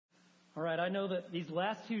All right, I know that these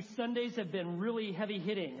last two Sundays have been really heavy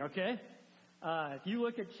hitting, okay? If you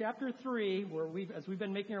look at chapter 3, as we've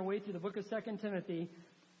been making our way through the book of 2 Timothy,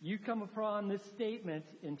 you come upon this statement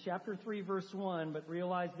in chapter 3, verse 1, but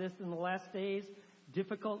realize this: in the last days,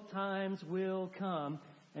 difficult times will come.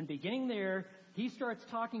 And beginning there, he starts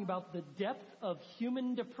talking about the depth of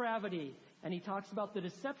human depravity, and he talks about the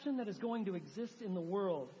deception that is going to exist in the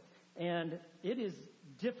world. And it is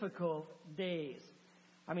difficult days.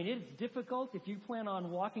 I mean, it's difficult. If you plan on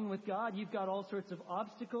walking with God, you've got all sorts of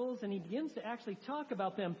obstacles, and he begins to actually talk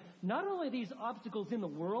about them. Not only these obstacles in the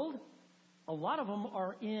world, a lot of them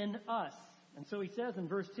are in us. And so he says in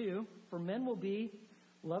verse 2, for men will be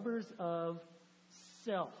lovers of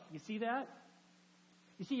self. You see that?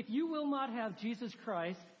 You see, if you will not have Jesus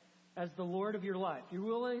Christ as the Lord of your life, you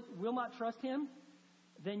will not trust him,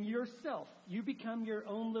 then yourself, you become your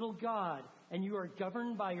own little God, and you are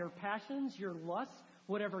governed by your passions, your lusts,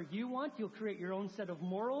 whatever you want. You'll create your own set of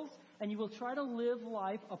morals, and you will try to live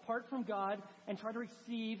life apart from God and try to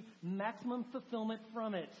receive maximum fulfillment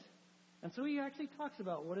from it. And so he actually talks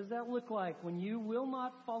about what does that look like when you will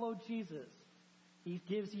not follow Jesus. He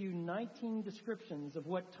gives you 19 descriptions of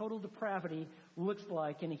what total depravity looks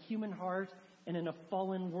like in a human heart and in a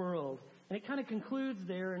fallen world. And it kind of concludes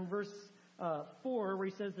there in verse 4, where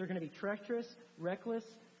he says they're going to be treacherous, reckless,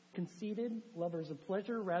 conceited, lovers of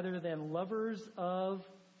pleasure rather than lovers of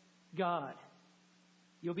God.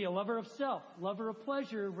 You'll be a lover of self, lover of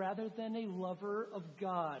pleasure rather than a lover of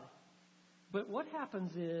God. But what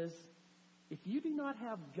happens is, if you do not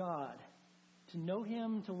have God, to know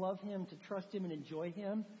him, to love him, to trust him and enjoy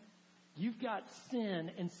him, you've got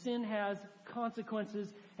sin, and sin has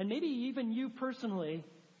consequences. And maybe even you personally,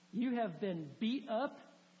 you have been beat up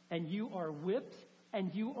and you are whipped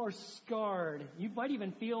and you are scarred. You might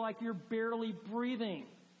even feel like you're barely breathing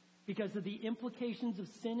because of the implications of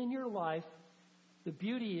sin in your life. The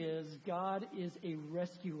beauty is God is a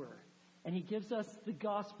rescuer, and he gives us the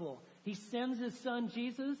gospel. He sends his son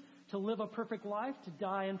Jesus to live a perfect life, to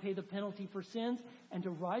die and pay the penalty for sins, and to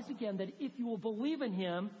rise again, that if you will believe in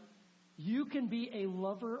him, you can be a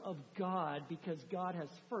lover of God because God has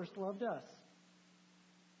first loved us.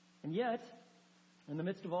 And yet, in the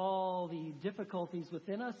midst of all the difficulties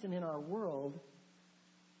within us and in our world,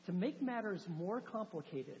 to make matters more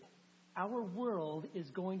complicated, our world is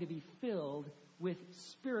going to be filled with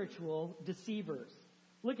spiritual deceivers.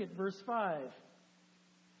 Look at verse 5.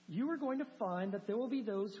 You are going to find that there will be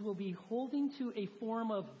those who will be holding to a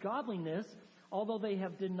form of godliness, although they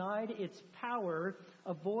have denied its power.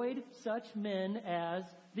 Avoid such men as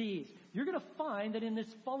these. You're going to find that in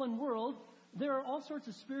this fallen world, there are all sorts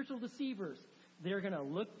of spiritual deceivers. They're going to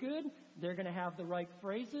look good. They're going to have the right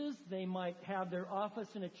phrases. They might have their office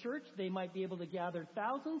in a church. They might be able to gather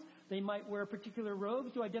thousands. They might wear particular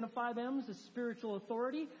robes to identify them as a spiritual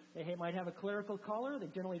authority. They might have a clerical collar. They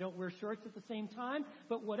generally don't wear shorts at the same time.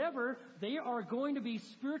 But whatever, they are going to be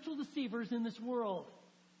spiritual deceivers in this world.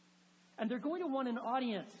 And they're going to want an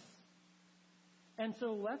audience. And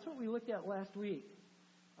so that's what we looked at last week.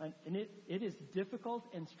 And it is difficult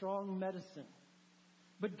and strong medicine.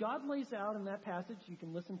 But God lays out in that passage, you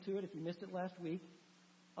can listen to it if you missed it last week,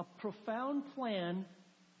 a profound plan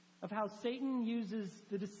of how Satan uses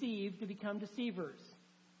the deceived to become deceivers.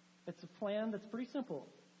 It's a plan that's pretty simple.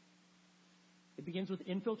 It begins with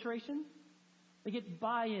infiltration. They get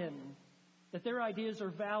buy-in, that their ideas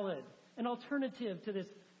are valid, an alternative to this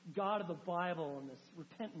God of the Bible and this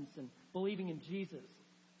repentance and believing in Jesus.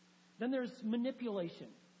 Then there's manipulation.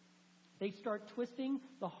 They start twisting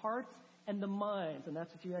the hearts and the minds, and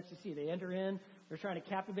that's what you actually see. They enter in, they're trying to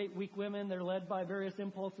captivate weak women, they're led by various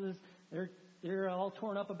impulses, they're all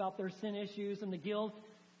torn up about their sin issues and the guilt,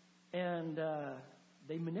 and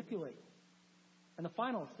they manipulate. And the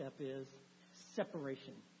final step is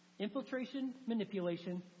separation. Infiltration,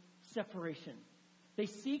 manipulation, separation. They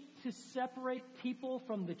seek to separate people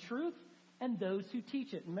from the truth and those who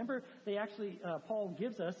teach it. Remember, they actually, Paul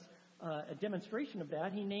gives us a demonstration of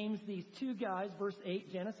that. He names these two guys, verse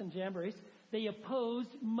 8, Jannes and Jambres. They opposed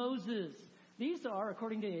Moses. These are,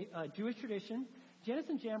 according to Jewish tradition, Jannes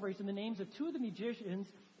and Jambres are the names of two of the magicians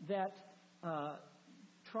that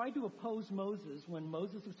tried to oppose Moses when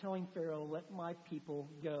Moses was telling Pharaoh, let my people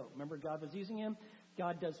go. Remember, God was using him.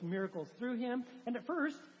 God does miracles through him. And at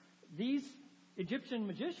first, these Egyptian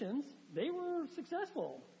magicians, they were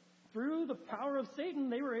successful. Through the power of Satan,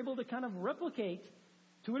 they were able to kind of replicate,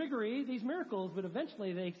 to a degree, these miracles, but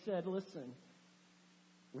eventually they said, listen,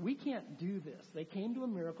 we can't do this. They came to a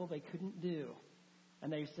miracle they couldn't do.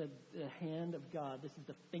 And they said, the hand of God, this is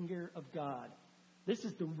the finger of God. This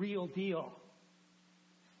is the real deal.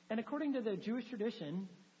 And according to the Jewish tradition,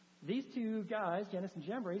 these two guys, Jannes and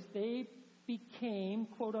Jambres, they became,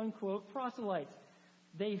 quote-unquote, proselytes.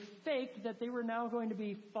 They faked that they were now going to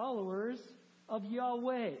be followers of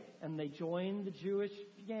Yahweh, and they joined the Jewish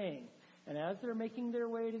gang. And as they're making their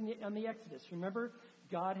way on the Exodus, remember,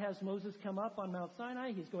 God has Moses come up on Mount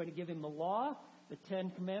Sinai. He's going to give him the law, the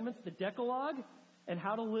Ten Commandments, the Decalogue, and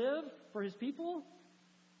how to live for his people.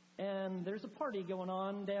 And there's a party going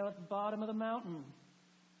on down at the bottom of the mountain.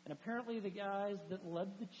 And apparently the guys that led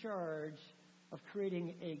the charge of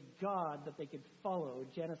creating a god that they could follow,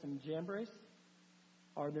 Jannes and Jambres,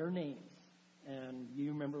 are their names. And you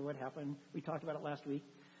remember what happened. We talked about it last week.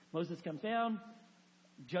 Moses comes down,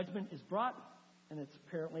 judgment is brought, and it's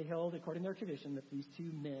apparently held, according to their tradition, that these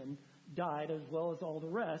two men died, as well as all the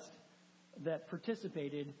rest that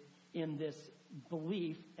participated in this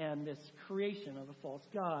belief and this creation of a false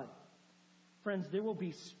god. Friends, there will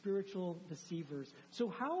be spiritual deceivers. So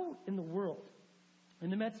how in the world, in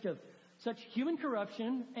the midst of such human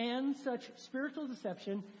corruption and such spiritual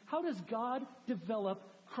deception, how does God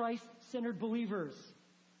develop Christ-centered believers?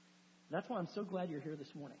 That's why I'm so glad you're here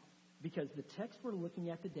this morning, because the text we're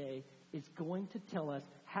looking at today is going to tell us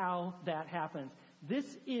how that happens. This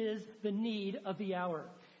is the need of the hour.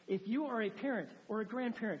 If you are a parent or a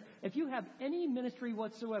grandparent, if you have any ministry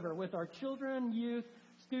whatsoever with our children, youth,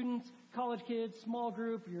 students, college kids, small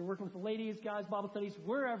group, you're working with the ladies, guys, Bible studies,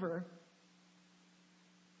 wherever,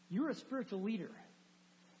 you're a spiritual leader.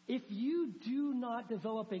 If you do not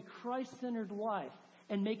develop a Christ-centered life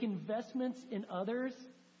and make investments in others,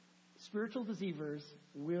 spiritual deceivers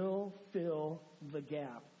will fill the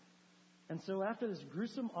gap. And so after this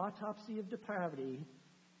gruesome autopsy of depravity,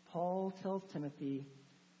 Paul tells Timothy,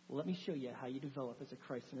 let me show you how you develop as a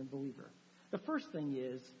Christ-centered believer. The first thing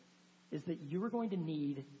is that you are going to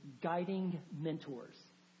need guiding mentors.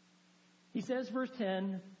 He says, verse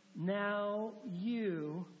 10, now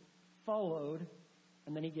you followed,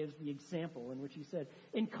 and then he gives the example in which he said,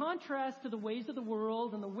 in contrast to the ways of the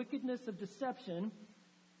world and the wickedness of deception,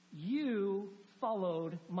 you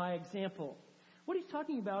followed my example. What he's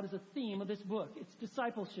talking about is a theme of this book. It's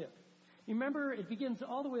discipleship. You remember, it begins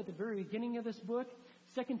all the way at the very beginning of this book.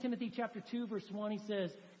 2 Timothy chapter 2, verse 1, he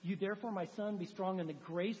says, you therefore, my son, be strong in the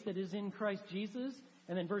grace that is in Christ Jesus.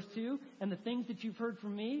 And then verse 2, and the things that you've heard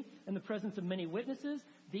from me in the presence of many witnesses,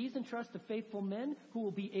 these entrust to faithful men who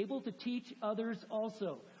will be able to teach others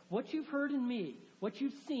also. What you've heard in me, what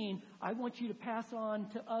you've seen, I want you to pass on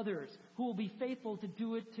to others who will be faithful to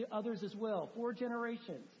do it to others as well, 4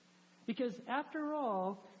 generations. Because after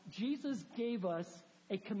all, Jesus gave us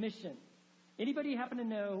a commission. Anybody happen to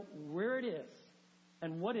know where it is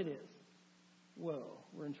and what it is? Whoa,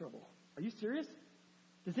 we're in trouble. Are you serious?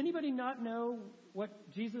 Does anybody not know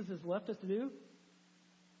what Jesus has left us to do?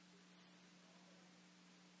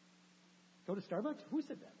 Go to Starbucks? Who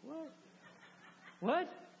said that? What? What?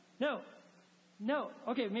 No.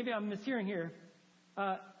 Okay, maybe I'm mishearing here.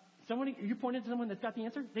 You pointed to someone that's got the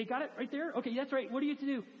answer? They got it right there? Okay, that's right. What are you to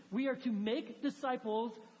do? We are to make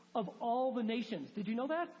disciples of all the nations. Did you know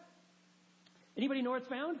that? Anybody know where it's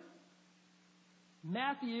found?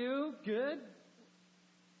 Matthew, good.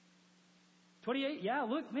 28, yeah,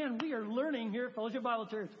 look, man, we are learning here at Fellowship Bible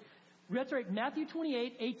Church. That's right, Matthew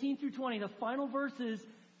 28, 18 through 20, the final verses.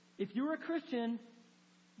 If you're a Christian,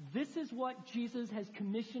 this is what Jesus has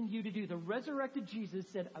commissioned you to do. The resurrected Jesus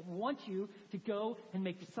said, I want you to go and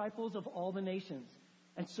make disciples of all the nations.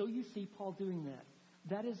 And so you see Paul doing that.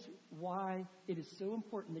 That is why it is so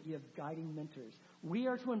important that you have guiding mentors. We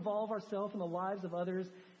are to involve ourselves in the lives of others.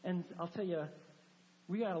 And I'll tell you,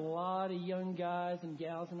 we got a lot of young guys and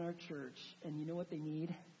gals in our church. And you know what they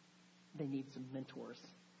need? They need some mentors.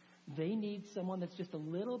 They need someone that's just a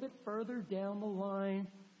little bit further down the line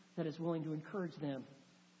that is willing to encourage them,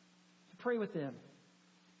 to pray with them,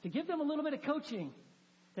 to give them a little bit of coaching,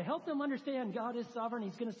 to help them understand God is sovereign.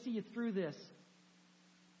 He's going to see you through this.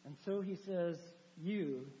 And so he says,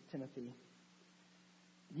 you, Timothy,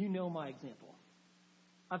 you know my example.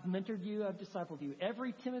 I've mentored you. I've discipled you.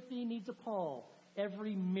 Every Timothy needs a Paul.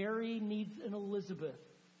 Every Mary needs an Elizabeth.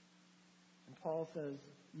 And Paul says,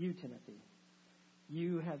 you, Timothy,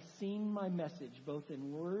 you have seen my message both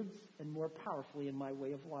in words and more powerfully in my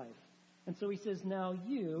way of life. And so he says, now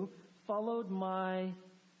you followed my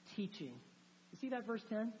teaching. You see that verse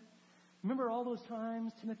 10? Remember all those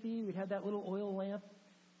times, Timothy, we'd have that little oil lamp.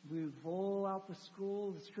 We would roll out the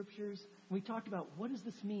scroll, the scriptures. And we talked about, what does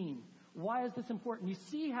this mean? Why is this important? You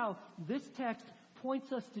see how this text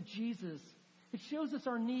points us to Jesus. It shows us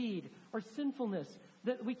our need, our sinfulness,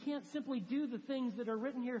 that we can't simply do the things that are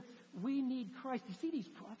written here. We need Christ. You see these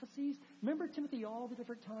prophecies? Remember, Timothy, all the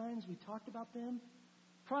different times we talked about them?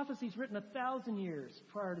 Prophecies written 1,000 years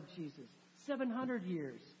prior to Jesus, 700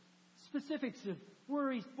 years. Specifics of where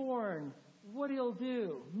he's born, what he'll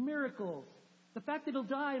do, miracles, the fact that he'll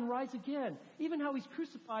die and rise again, even how he's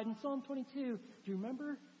crucified in Psalm 22. Do you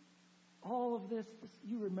remember all of this?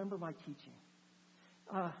 You remember my teaching.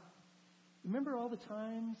 Remember all the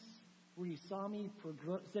times where you saw me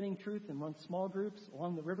presenting truth among small groups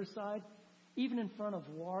along the riverside, even in front of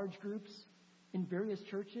large groups in various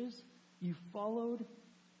churches? You followed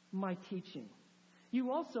my teaching.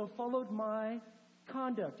 You also followed my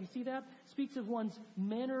conduct. You see that? Speaks of one's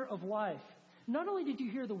manner of life. Not only did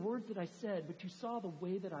you hear the words that I said, but you saw the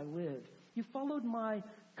way that I lived. You followed my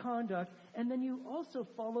conduct, and then you also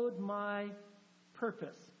followed my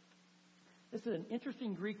purpose. This is an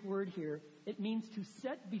interesting Greek word here. It means to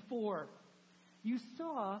set before. You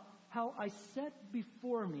saw how I set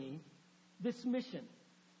before me this mission.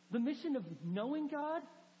 The mission of knowing God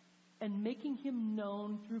and making him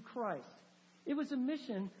known through Christ. It was a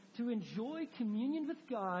mission to enjoy communion with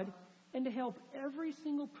God and to help every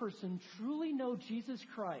single person truly know Jesus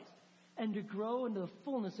Christ and to grow into the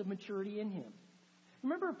fullness of maturity in him.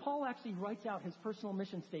 Remember, Paul actually writes out his personal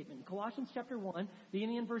mission statement. In Colossians chapter 1,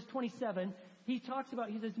 beginning in verse 27, he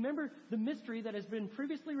says, remember the mystery that has been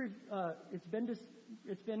previously, it's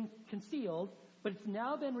been concealed, but it's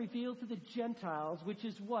now been revealed to the Gentiles, which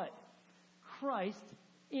is what? Christ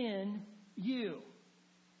in you.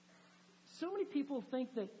 So many people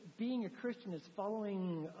think that being a Christian is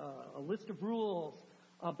following a list of rules,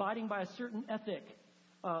 abiding by a certain ethic,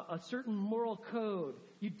 a certain moral code.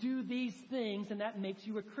 You do these things and that makes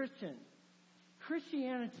you a Christian.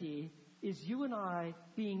 Christianity is you and I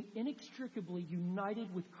being inextricably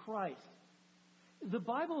united with Christ. The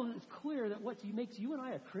Bible is clear that what makes you and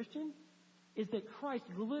I a Christian is that Christ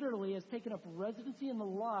literally has taken up residency in the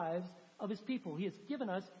lives of his people. He has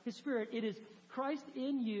given us his Spirit. It is Christ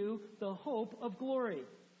in you, the hope of glory.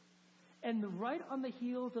 And right on the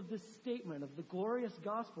heels of this statement of the glorious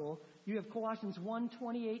gospel, you have Colossians 1,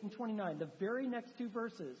 28 and 29, the very next two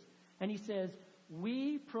verses. And he says,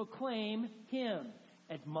 we proclaim him,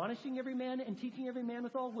 admonishing every man and teaching every man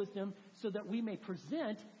with all wisdom, so that we may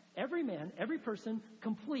present every man, every person,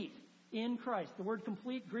 complete in Christ. The word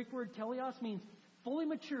complete, Greek word teleos, means fully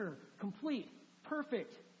mature, complete,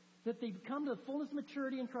 perfect, that they come to the fullness of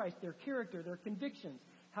maturity in Christ, their character, their convictions,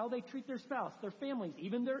 how they treat their spouse, their families,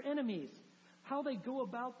 even their enemies, how they go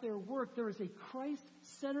about their work. There is a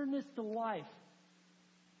Christ-centeredness to life.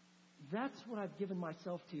 That's what I've given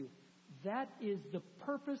myself to. That is the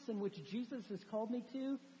purpose in which Jesus has called me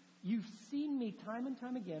to. You've seen me time and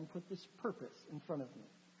time again put this purpose in front of me.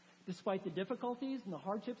 Despite the difficulties and the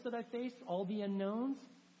hardships that I faced, all the unknowns,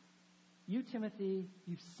 you, Timothy,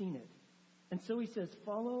 you've seen it. And so he says,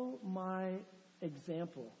 follow my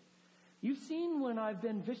example. You've seen when I've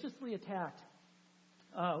been viciously attacked,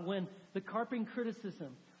 when the carping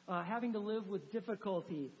criticism, having to live with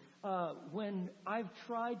difficulty, when I've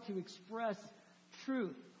tried to express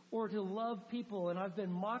truth or to love people and I've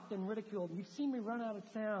been mocked and ridiculed. You've seen me run out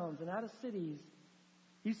of towns and out of cities.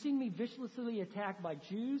 You've seen me viciously attacked by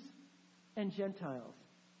Jews and Gentiles.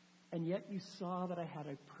 And yet you saw that I had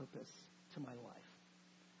a purpose to my life.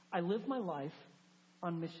 I live my life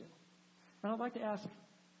on mission. And I'd like to ask,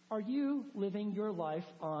 are you living your life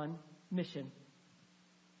on mission?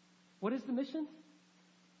 What is the mission?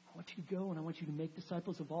 I want you to go and I want you to make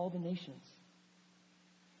disciples of all the nations.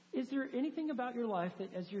 Is there anything about your life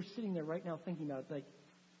that as you're sitting there right now thinking about it, like,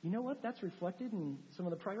 you know what, that's reflected in some of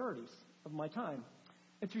the priorities of my time.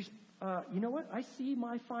 It's, you know what, I see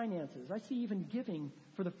my finances. I see even giving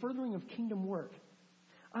for the furthering of kingdom work.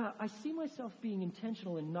 I see myself being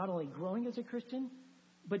intentional in not only growing as a Christian,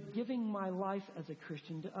 but giving my life as a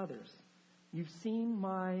Christian to others. You've seen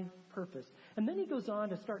my purpose. And then he goes on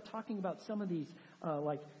to start talking about some of these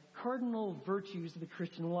like cardinal virtues of the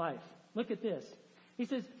Christian life. Look at this. He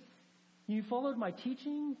says, you followed my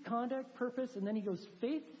teaching, conduct, purpose, and then he goes,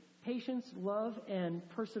 faith, patience, love, and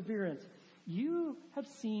perseverance. You have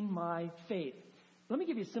seen my faith. Let me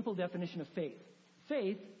give you a simple definition of faith.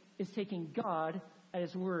 Faith is taking God at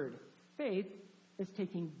his word. Faith is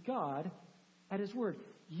taking God at his word.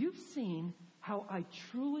 You've seen how I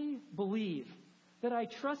truly believe, that I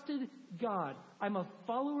trusted God. I'm a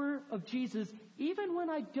follower of Jesus, even when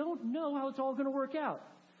I don't know how it's all going to work out.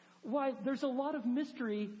 Why, there's a lot of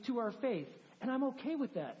mystery to our faith, and I'm okay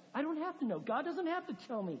with that. I don't have to know. God doesn't have to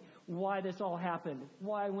tell me why this all happened,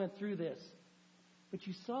 why I went through this. But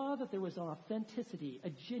you saw that there was an authenticity, a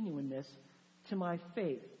genuineness to my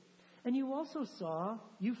faith. And you also saw,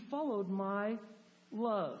 you followed my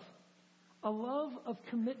love. A love of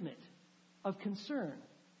commitment, of concern.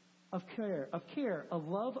 of care, a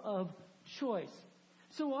love of choice.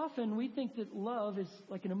 So often we think that love is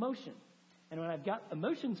like an emotion. And when I've got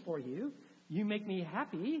emotions for you, you make me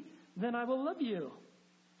happy, then I will love you.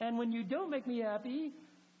 And when you don't make me happy,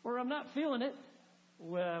 or I'm not feeling it,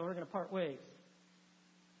 well, we're going to part ways.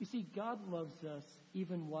 You see, God loves us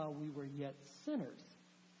even while we were yet sinners.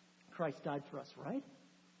 Christ died for us, right?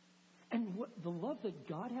 And the love that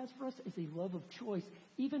God has for us is a love of choice.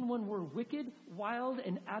 Even when we're wicked, wild,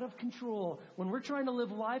 and out of control, when we're trying to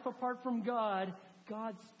live life apart from God,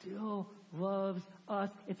 God still loves us.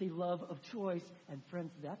 It's a love of choice. And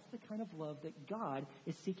friends, that's the kind of love that God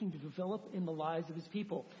is seeking to develop in the lives of his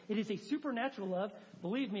people. It is a supernatural love.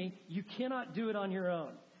 Believe me, you cannot do it on your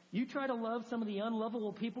own. You try to love some of the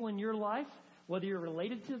unlovable people in your life, whether you're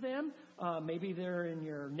related to them, maybe they're in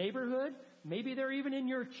your neighborhood, maybe they're even in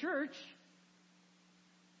your church.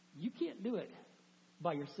 You can't do it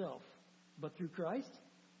by yourself. But through Christ,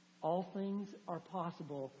 all things are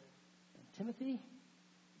possible. And Timothy,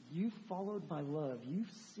 you've followed my love.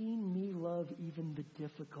 You've seen me love even the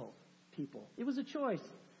difficult people. It was a choice.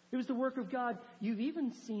 It was the work of God. You've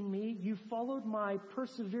even seen me. You've followed my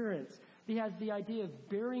perseverance. He has the idea of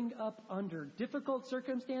bearing up under difficult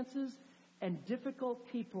circumstances and difficult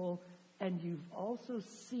people. And you've also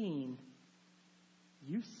seen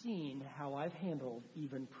how I've handled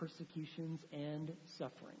even persecutions and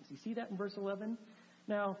sufferings. You see that in verse 11?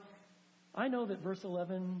 Now, I know that verse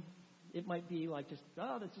 11, it might be like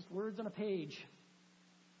that's just words on a page.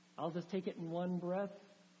 I'll just take it in one breath,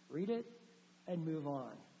 read it, and move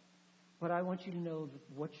on. But I want you to know that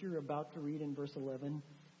what you're about to read in verse 11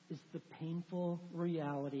 is the painful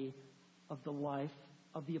reality of the life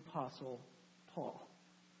of the Apostle Paul.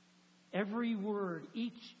 Every word,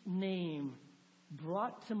 each name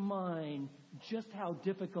brought to mind just how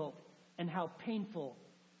difficult and how painful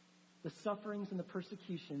the sufferings and the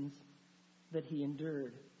persecutions that he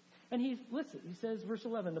endured. And he says, verse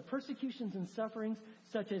 11, the persecutions and sufferings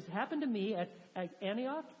such as happened to me at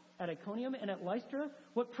Antioch, at Iconium, and at Lystra,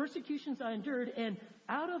 what persecutions I endured, and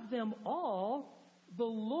out of them all, the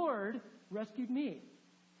Lord rescued me.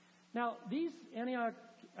 Now, these Antioch,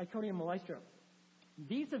 Iconium, and Lystra,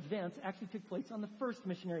 these events actually took place on the first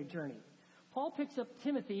missionary journey. Paul picks up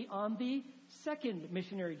Timothy on the second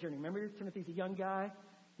missionary journey. Remember, Timothy's a young guy.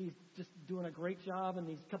 He's just doing a great job in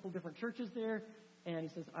these couple different churches there. And he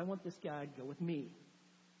says, I want this guy to go with me.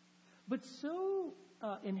 But so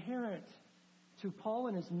inherent to Paul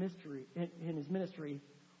and his ministry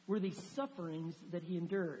were these sufferings that he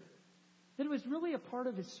endured, that it was really a part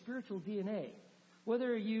of his spiritual DNA.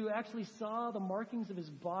 Whether you actually saw the markings of his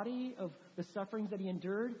body, of the sufferings that he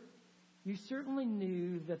endured, you certainly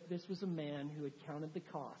knew that this was a man who had counted the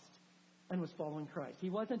cost and was following Christ.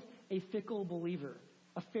 He wasn't a fickle believer,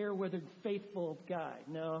 a fair-weathered, faithful guy.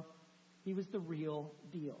 No, he was the real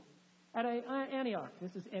deal. At Antioch,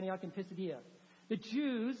 this is Antioch in Pisidia, the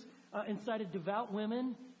Jews incited devout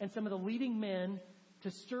women and some of the leading men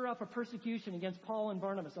to stir up a persecution against Paul and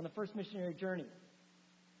Barnabas on the first missionary journey.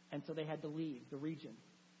 And so they had to leave the region.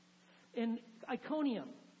 In Iconium,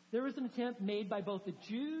 there was an attempt made by both the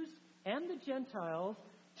Jews and the Gentiles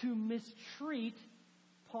to mistreat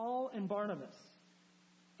Paul and Barnabas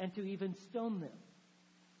and to even stone them.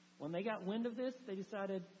 When they got wind of this, they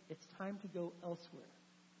decided it's time to go elsewhere.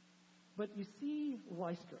 But you see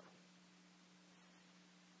Lystra.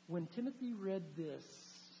 When Timothy read this,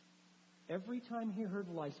 every time he heard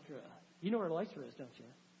Lystra, you know where Lystra is, don't you?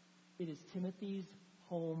 It is Timothy's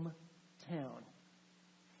hometown.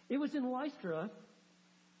 It was in Lystra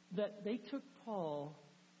that they took Paul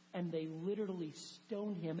and they literally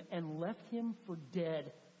stoned him and left him for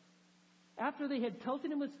dead. After they had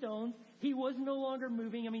pelted him with stones, he was no longer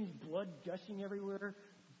moving. I mean, blood gushing everywhere,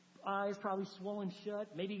 eyes probably swollen shut,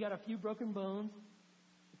 maybe he got a few broken bones.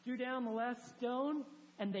 Threw down the last stone,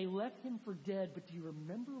 and they left him for dead. But do you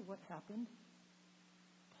remember what happened?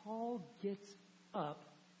 Paul gets up,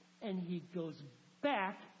 and he goes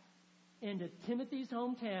back into Timothy's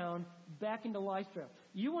hometown, back into Lystra.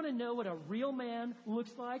 You want to know what a real man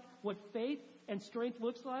looks like? What faith and strength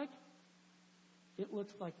looks like? It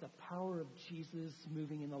looks like the power of Jesus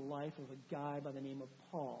moving in the life of a guy by the name of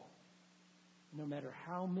Paul. No matter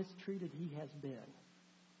how mistreated he has been,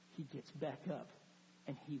 he gets back up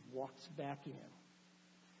and he walks back in.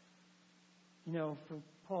 You know, for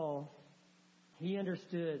Paul, he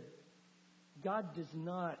understood God does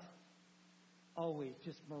not always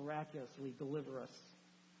just miraculously deliver us.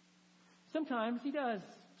 Sometimes he does.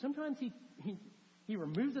 Sometimes he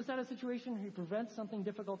removes us out of a situation, he prevents something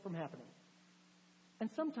difficult from happening. And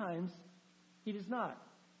sometimes he does not.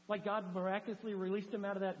 Like God miraculously released him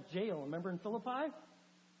out of that jail. Remember in Philippi?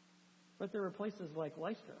 But there were places like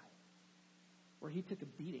Lystra where he took a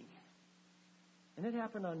beating. And it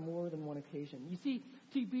happened on more than one occasion. You see,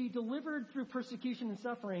 to be delivered through persecution and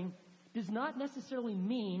suffering does not necessarily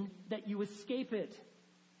mean that you escape it.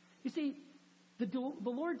 You see, the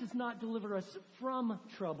Lord does not deliver us from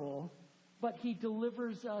trouble, but he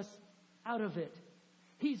delivers us out of it.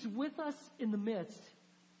 He's with us in the midst.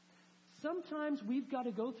 Sometimes we've got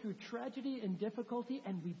to go through tragedy and difficulty,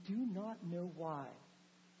 and we do not know why.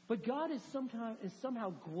 But God is somehow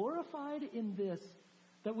glorified in this,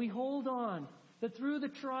 that we hold on, that through the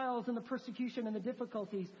trials and the persecution and the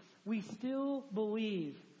difficulties, we still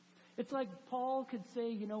believe. It's like Paul could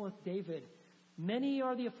say, with David, many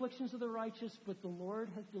are the afflictions of the righteous, but the Lord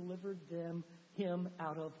has delivered him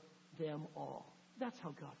out of them all. That's how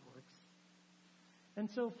God works. And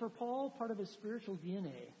so for Paul, part of his spiritual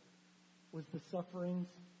DNA was the sufferings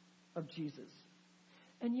of Jesus.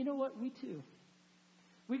 And you know what? We too.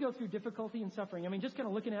 We go through difficulty and suffering. I mean, just kind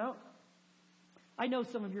of looking out, I know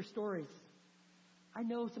some of your stories. I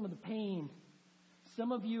know some of the pain.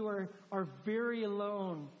 Some of you are very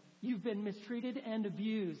alone. You've been mistreated and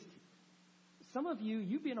abused. Some of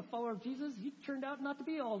you being a follower of Jesus, you turned out not to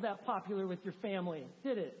be all that popular with your family,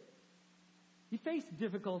 did it? You faced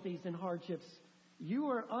difficulties and hardships. You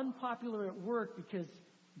are unpopular at work because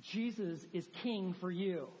Jesus is king for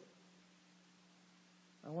you.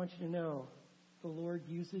 I want you to know the Lord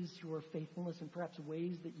uses your faithfulness in perhaps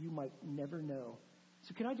ways that you might never know.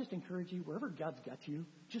 So can I just encourage you, wherever God's got you,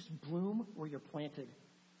 just bloom where you're planted.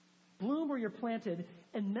 Bloom where you're planted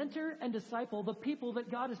and mentor and disciple the people that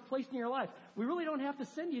God has placed in your life. We really don't have to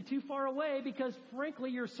send you too far away because, frankly,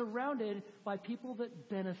 you're surrounded by people that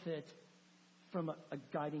benefit from a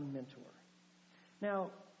guiding mentor. Now,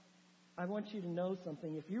 I want you to know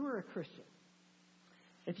something. If you are a Christian,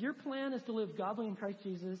 if your plan is to live godly in Christ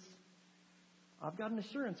Jesus, I've got an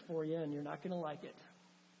assurance for you, and you're not going to like it,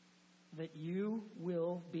 that you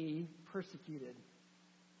will be persecuted.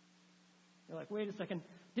 You're like, wait a second,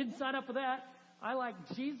 didn't sign up for that. I like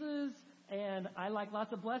Jesus, and I like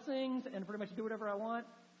lots of blessings, and pretty much do whatever I want.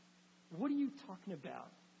 What are you talking about?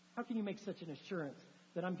 How can you make such an assurance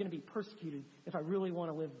that I'm going to be persecuted if I really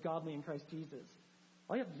want to live godly in Christ Jesus?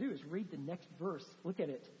 All you have to do is read the next verse. Look at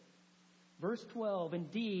it. Verse 12,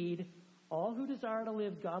 indeed, all who desire to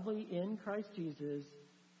live godly in Christ Jesus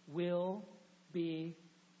will be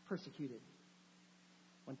persecuted.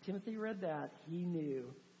 When Timothy read that, he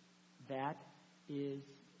knew that is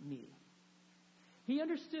me. He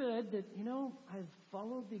understood that, I've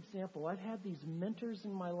followed the example. I've had these mentors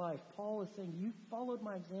in my life. Paul is saying, you followed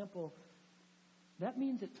my example. That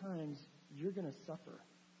means at times you're going to suffer.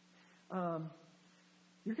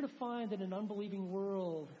 You're going to find that an unbelieving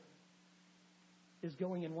world is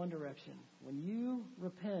going in one direction. When you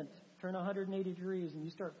repent, turn 180 degrees, and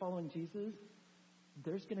you start following Jesus,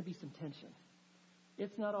 there's going to be some tension.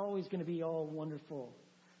 It's not always going to be all wonderful.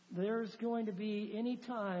 There's going to be any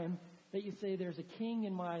time that you say there's a king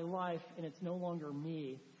in my life and it's no longer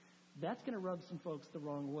me. That's going to rub some folks the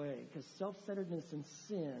wrong way because self-centeredness and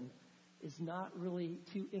sin is not really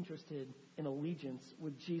too interested in allegiance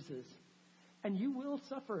with Jesus. And you will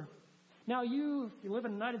suffer. Now, if you live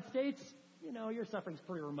in the United States, your suffering's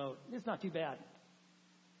pretty remote. It's not too bad.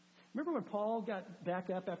 Remember when Paul got back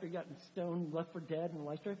up after he got stoned, left for dead in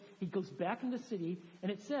Lystra? He goes back into the city,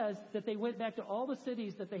 and it says that they went back to all the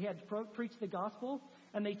cities that they had preached the gospel,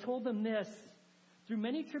 and they told them this: through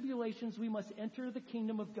many tribulations we must enter the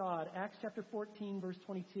kingdom of God. Acts chapter 14, verse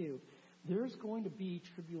 22. There's going to be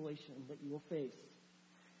tribulation that you will face.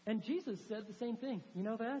 And Jesus said the same thing. You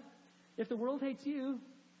know that? If the world hates you,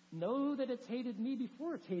 know that it's hated me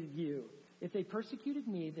before it's hated you. If they persecuted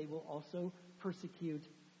me, they will also persecute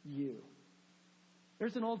you.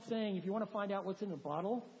 There's an old saying, if you want to find out what's in a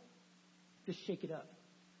bottle, just shake it up,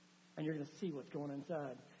 and you're going to see what's going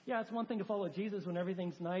inside. Yeah, it's one thing to follow Jesus when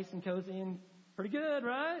everything's nice and cozy and pretty good,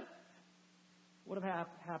 right? What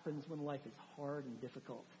happens when life is hard and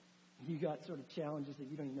difficult? You got sort of challenges that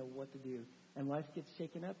you don't even know what to do, and life gets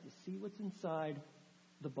shaken up. You see what's inside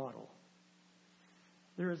the bottle.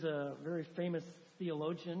 There is a very famous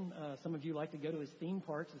theologian. Some of you like to go to his theme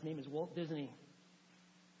parks. His name is Walt Disney.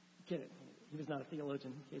 Get it? He was not a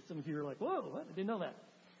theologian. Okay, some of you are like, whoa, what? I didn't know that.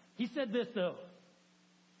 He said this, though.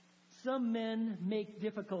 Some men make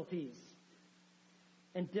difficulties,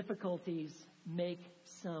 and difficulties make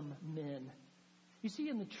some men. You see,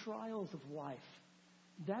 in the trials of life,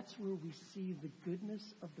 that's where we see the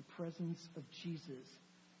goodness of the presence of Jesus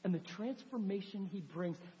and the transformation he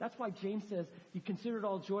brings. That's why James says you consider it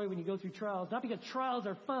all joy when you go through trials. Not because trials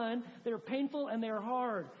are fun. They're painful and they're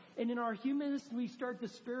hard. And in our humanness, we start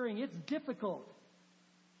despairing. It's difficult.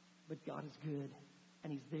 But God is good,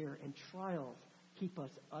 and he's there, and trials keep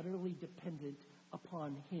us utterly dependent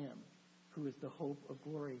upon him, who is the hope of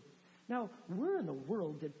glory. Now, where in the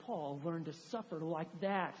world did Paul learn to suffer like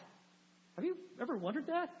that? Have you ever wondered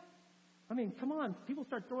that? I mean, come on, people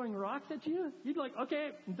start throwing rocks at you. You'd be like,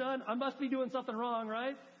 okay, I'm done. I must be doing something wrong,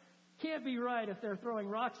 right? Can't be right if they're throwing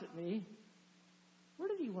rocks at me. Where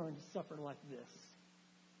did he learn to suffer like this?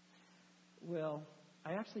 Well,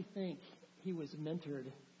 I actually think he was mentored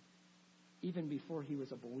even before he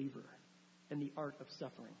was a believer in the art of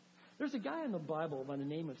suffering. There's a guy in the Bible by the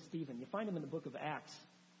name of Stephen. You find him in the book of Acts.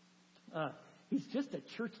 He's just a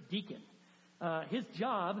church deacon. His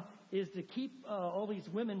job is to keep all these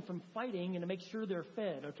women from fighting and to make sure they're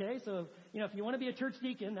fed, okay? So, if you want to be a church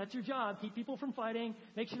deacon, that's your job. Keep people from fighting,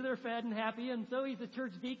 make sure they're fed and happy, and so he's a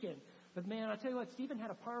church deacon. But man, I tell you what, Stephen had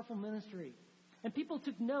a powerful ministry. And people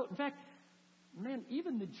took note. In fact, man,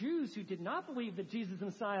 even the Jews who did not believe that Jesus is the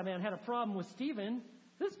Messiah, man, had a problem with Stephen.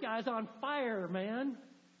 This guy's on fire, man.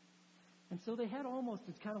 And so they had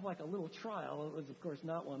it's kind of like a little trial. It was, of course,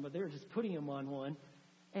 not one, but they were just putting him on one.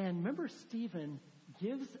 And remember, Stephen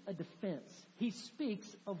gives a defense. He speaks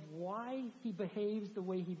of why he behaves the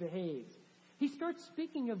way he behaves. He starts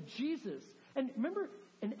speaking of Jesus. And remember,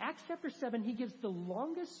 in Acts chapter 7, he gives the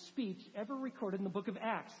longest speech ever recorded in the book of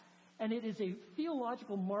Acts. And it is a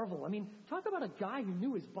theological marvel. I mean, talk about a guy who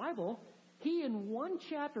knew his Bible. He, in one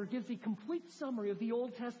chapter, gives a complete summary of the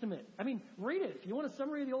Old Testament. I mean, read it. If you want a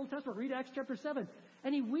summary of the Old Testament, read Acts chapter 7.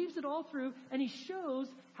 And he weaves it all through, and he shows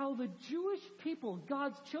how the Jewish people,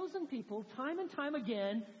 God's chosen people, time and time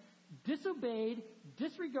again, disobeyed,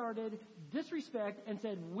 disregarded, disrespect, and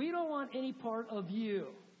said, we don't want any part of you.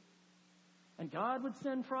 And God would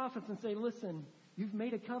send prophets and say, listen, you've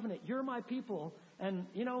made a covenant. You're my people. And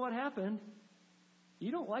you know what happened?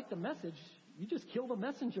 You don't like the message. You just kill the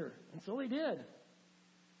messenger. And so they did.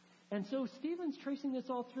 And so Stephen's tracing this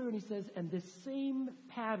all through, and he says, and this same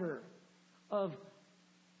pattern of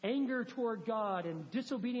anger toward God and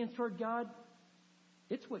disobedience toward God,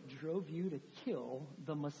 it's what drove you to kill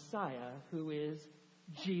the Messiah, who is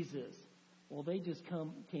Jesus. Well, they just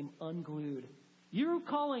came unglued. You're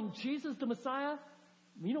calling Jesus the Messiah?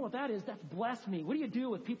 You know what that is? That's blasphemy. What do you do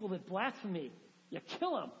with people that blaspheme? You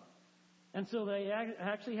kill them. And so they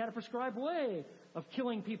actually had a prescribed way of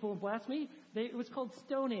killing people in blasphemy. It was called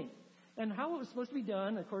stoning. And how it was supposed to be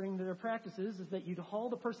done, according to their practices, is that you'd haul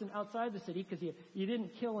the person outside the city because you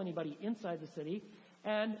didn't kill anybody inside the city.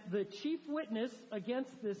 And the chief witness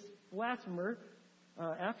against this blasphemer,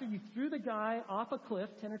 after you threw the guy off a cliff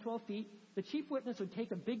 10 or 12 feet, the chief witness would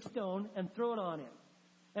take a big stone and throw it on him.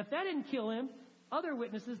 If that didn't kill him, other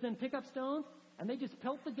witnesses then pick up stones and they just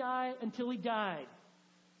pelt the guy until he died.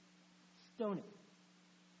 Stoning.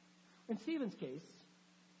 In Stephen's case,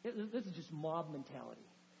 this is just mob mentality.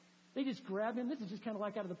 They just grab him. This is just kind of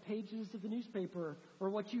like out of the pages of the newspaper or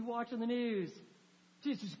what you watch on the news.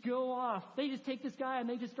 Just go off. They just take this guy and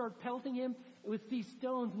they just start pelting him with these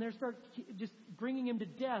stones and they start just bringing him to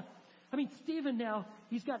death. I mean, Stephen now,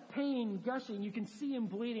 he's got pain gushing. You can see him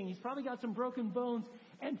bleeding. He's probably got some broken bones.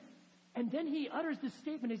 And then he utters this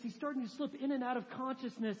statement as he's starting to slip in and out of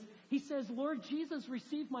consciousness. He says, Lord Jesus,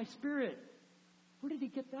 receive my spirit. Where did he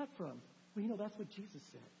get that from? Well, that's what Jesus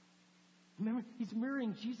said. Remember, he's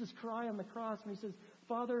mirroring Jesus' cry on the cross when he says,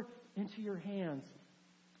 Father, into your hands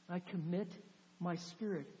I commit my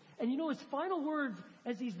spirit. And his final words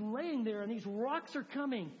as he's laying there and these rocks are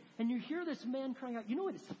coming, and you hear this man crying out, you know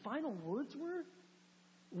what his final words were?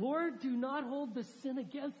 Lord, do not hold the sin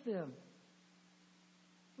against them.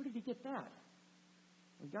 Where did he get that?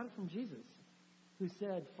 Well, he got it from Jesus, who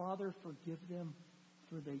said, Father, forgive them,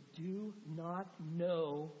 for they do not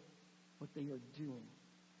know what they are doing.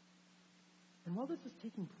 And while this is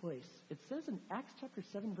taking place, it says in Acts chapter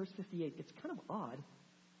 7, verse 58, it's kind of odd.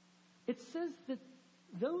 It says that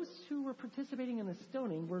those who were participating in the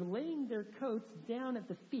stoning were laying their coats down at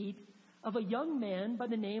the feet of a young man by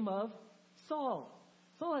the name of Saul.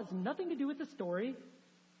 Saul has nothing to do with the story.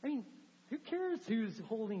 I mean, who cares who's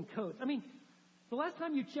holding coats? I mean, the last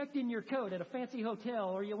time you checked in your coat at a fancy hotel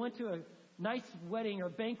or you went to a nice wedding or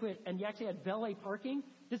banquet and you actually had valet parking,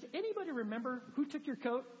 does anybody remember who took your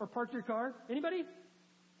coat or parked your car? Anybody?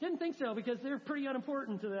 Didn't think so because they're pretty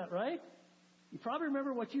unimportant to that, right? You probably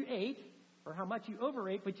remember what you ate or how much you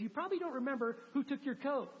overate, but you probably don't remember who took your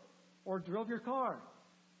coat or drove your car.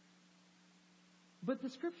 But the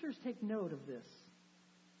scriptures take note of this.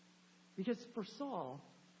 Because for Saul,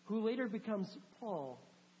 who later becomes Paul,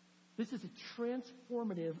 this is a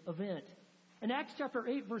transformative event. In Acts chapter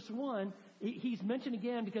 8, verse 1, he's mentioned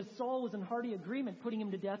again because Saul was in hearty agreement putting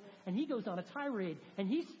him to death, and he goes on a tirade, and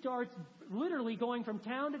he starts literally going from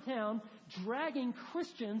town to town, dragging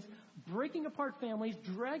Christians, breaking apart families,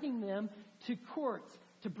 dragging them to courts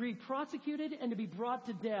to be prosecuted and to be brought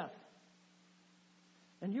to death.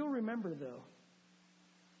 And you'll remember, though,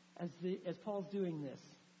 as Paul's doing this,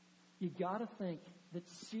 you got to think that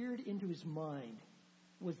seared into his mind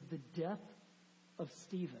was the death of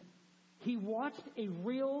Stephen. He watched a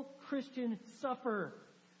real Christian suffer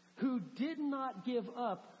who did not give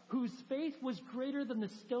up, whose faith was greater than the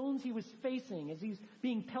stones he was facing as he's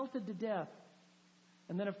being pelted to death.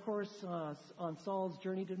 And then, of course, on Saul's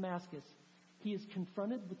journey to Damascus, he is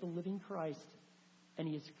confronted with the living Christ, and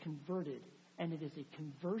he is converted. And it is a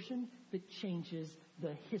conversion that changes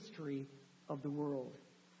the history of the world.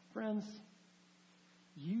 Friends,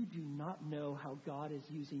 you do not know how God is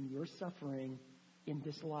using your suffering in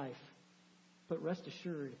this life. But rest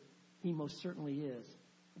assured, he most certainly is.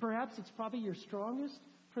 Perhaps it's probably your strongest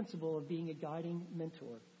principle of being a guiding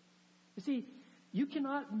mentor. You see, you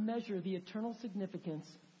cannot measure the eternal significance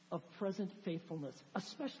of present faithfulness,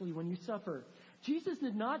 especially when you suffer. Jesus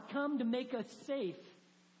did not come to make us safe,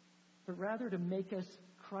 but rather to make us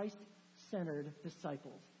Christ-centered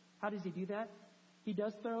disciples. How does he do that? He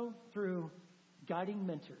does so through guiding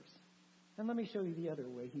mentors. And let me show you the other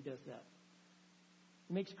way he does that.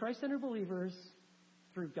 He makes Christ-centered believers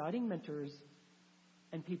through guiding mentors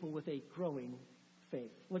and people with a growing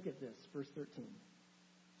faith. Look at this, verse 13.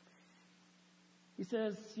 He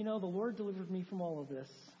says, the Lord delivered me from all of this.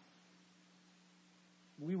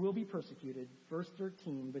 We will be persecuted. Verse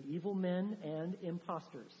 13, but evil men and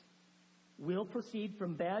impostors will proceed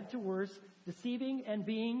from bad to worse, deceiving and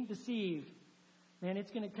being deceived. Man,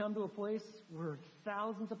 it's going to come to a place where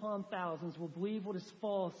thousands upon thousands will believe what is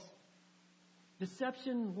false.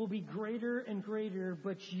 Deception will be greater and greater,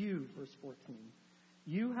 but you, verse 14,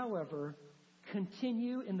 you, however,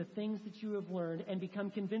 continue in the things that you have learned and become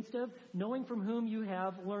convinced of, knowing from whom you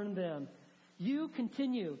have learned them. You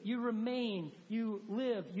continue, you remain, you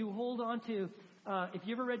live, you hold on to. If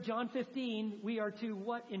you ever read John 15, we are to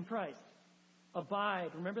what in Christ?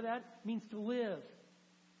 Abide. Remember that? It means to live.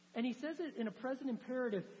 And he says it in a present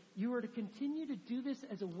imperative. You are to continue to do this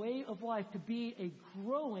as a way of life, to be a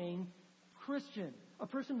growing Christian, a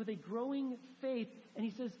person with a growing faith. And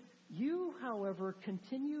he says, you, however,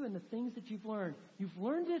 continue in the things that you've learned. You've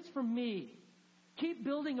learned this from me. Keep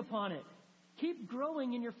building upon it. Keep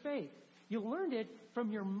growing in your faith. You learned it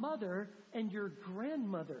from your mother and your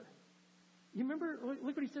grandmother. You remember,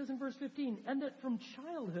 look what he says in verse 15, and that from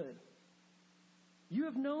childhood you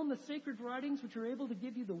have known the sacred writings which are able to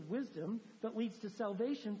give you the wisdom that leads to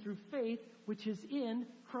salvation through faith which is in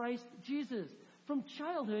Christ Jesus. From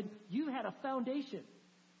childhood, you had a foundation.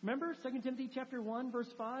 Remember 2 Timothy chapter 1,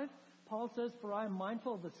 verse 5? Paul says, for I am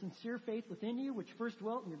mindful of the sincere faith within you, which first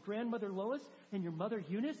dwelt in your grandmother Lois and your mother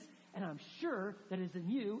Eunice, and I'm sure that is in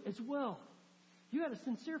you as well. You had a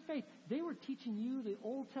sincere faith. They were teaching you the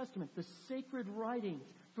Old Testament, the sacred writings,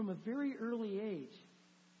 from a very early age.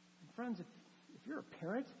 And friends, if you're a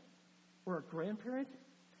parent or a grandparent,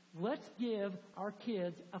 let's give our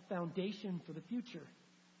kids a foundation for the future.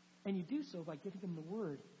 And you do so by giving them the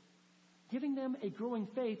Word. Giving them a growing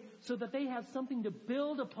faith so that they have something to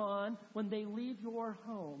build upon when they leave your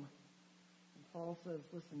home. And Paul says,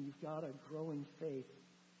 listen, you've got a growing faith.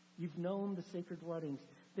 You've known the sacred writings.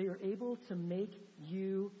 They are able to make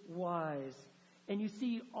you wise. And you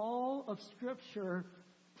see, all of Scripture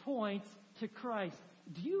points to Christ.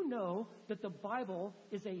 Do you know that the Bible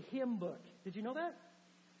is a hymn book? Did you know that?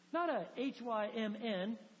 Not a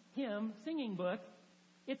H-Y-M-N, hymn, singing book.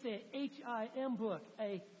 It's a H-I-M book,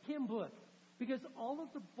 a hymn book. Because all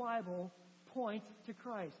of the Bible points to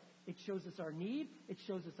Christ. It shows us our need. It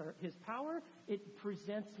shows us His power. It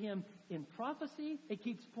presents Him in prophecy. It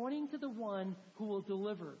keeps pointing to the one who will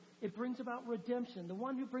deliver. It brings about redemption, the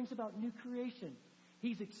one who brings about new creation.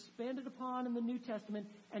 He's expanded upon in the New Testament,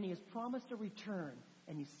 and He has promised a return.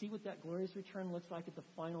 And you see what that glorious return looks like at the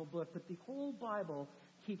final book. But the whole Bible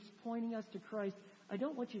keeps pointing us to Christ. I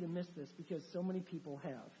don't want you to miss this because so many people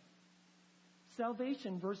have.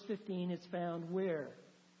 Salvation, verse 15, is found where?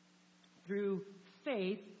 Through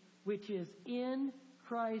faith, which is in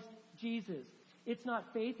Christ Jesus. It's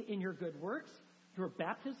not faith in your good works, your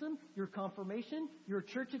baptism, your confirmation, your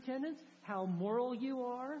church attendance, how moral you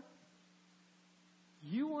are.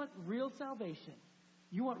 You want real salvation.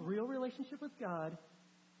 You want real relationship with God.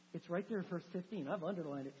 It's right there in verse 15. I've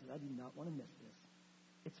underlined it because I do not want to miss this.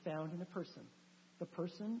 It's found in the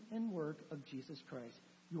person and work of Jesus Christ.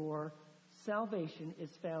 Your salvation is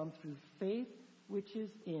found through faith which is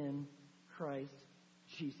in Christ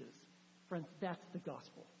Jesus. Friends, that's the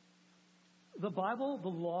gospel. The Bible, the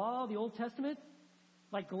law, the Old Testament,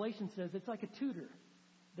 like Galatians says, it's like a tutor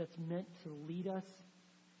that's meant to lead us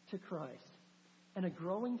to Christ. And a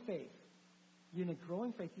growing faith, in a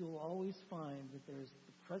growing faith, you will always find that there's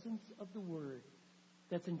the presence of the Word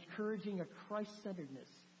that's encouraging a Christ-centeredness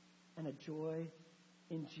and a joy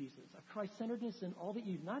in Jesus. A Christ-centeredness in all that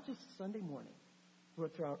you do, not just Sunday morning,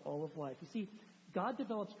 but throughout all of life. You see, God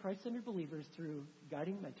develops Christ-centered believers through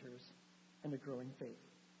guiding mentors and a growing faith.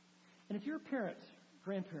 And if you're a parent,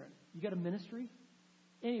 grandparent, you got a ministry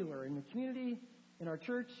anywhere in the community, in our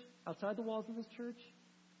church, outside the walls of this church,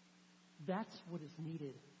 that's what is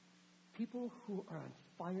needed. People who are on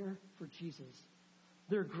fire for Jesus.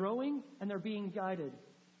 They're growing and they're being guided.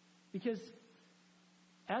 Because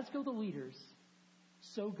as go the leaders,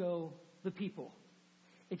 so go the people.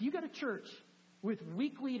 If you got a church with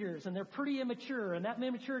weak leaders and they're pretty immature and that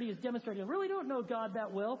immaturity is demonstrated and really don't know God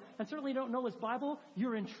that well and certainly don't know His Bible,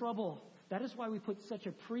 you're in trouble. That is why we put such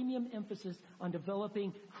a premium emphasis on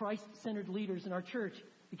developing Christ-centered leaders in our church,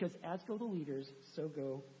 because as go the leaders, so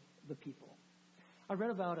go the people. I read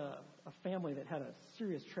about a family that had a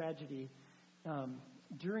serious tragedy.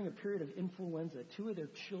 During a period of influenza, 2 of their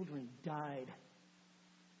children died.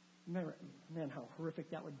 Man, how horrific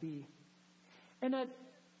that would be. And at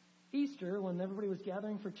Easter, when everybody was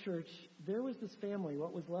gathering for church, there was this family,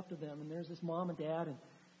 what was left of them, and there's this mom and dad,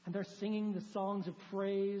 and they're singing the songs of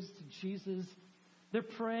praise to Jesus. They're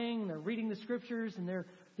praying, they're reading the scriptures, and they're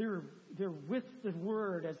with the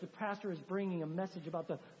Word as the pastor is bringing a message about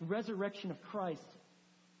the resurrection of Christ.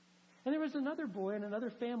 And there was another boy in another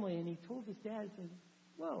family, and he told his dad, he said,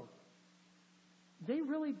 "Whoa, they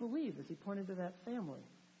really believe," as he pointed to that family.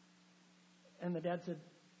 And the dad said,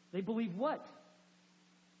 "They believe what?"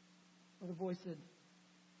 Well, the boy said,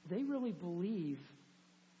 "They really believe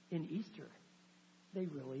in Easter. They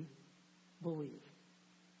really believe."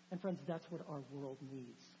 And friends, that's what our world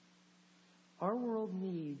needs. Our world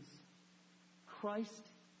needs Christ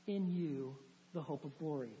in you, the hope of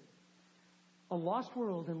glory. A lost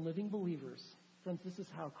world and living believers. Friends, this is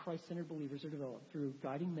how Christ-centered believers are developed, through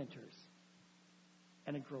guiding mentors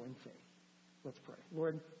and a growing faith. Let's pray.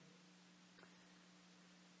 Lord,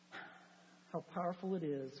 how powerful it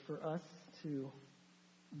is for us to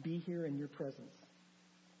be here in your presence,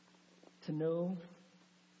 to know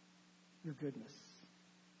your goodness.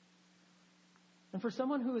 And for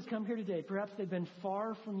someone who has come here today, perhaps they've been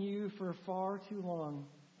far from you for far too long.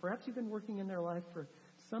 Perhaps you've been working in their life for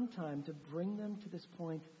some time to bring them to this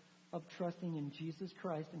point of trusting in Jesus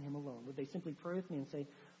Christ and Him alone. Would they simply pray with me and say,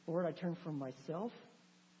 "Lord, I turn from myself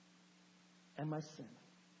and my sin.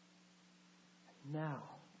 Now,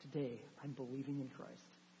 today, I'm believing in Christ.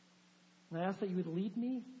 And I ask that you would lead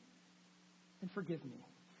me and forgive me.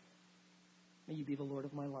 May you be the Lord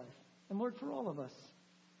of my life." And Lord, for all of us,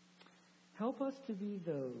 help us to be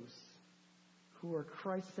those who are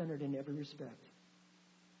Christ-centered in every respect.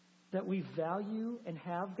 That we value and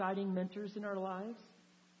have guiding mentors in our lives,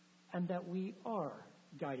 and that we are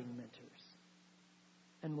guiding mentors.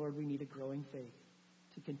 And Lord, we need a growing faith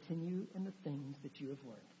to continue in the things that you have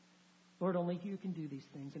learned. Lord, only you can do these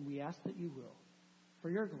things, and we ask that you will, for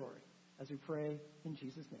your glory, as we pray in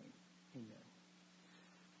Jesus' name. Amen.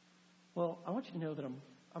 Well, I want you to know that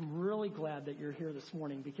I'm really glad that you're here this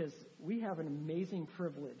morning, because we have an amazing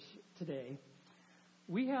privilege today.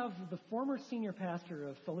 We have the former senior pastor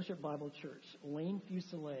of Fellowship Bible Church, Lane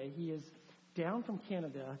Fuselier. He is down from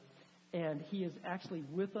Canada, and he is actually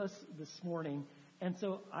with us this morning. And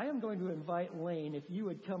so I am going to invite Lane, if you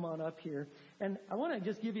would come on up here. And I want to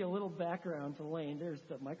just give you a little background to Lane. There's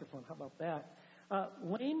the microphone. How about that?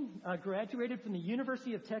 Lane graduated from the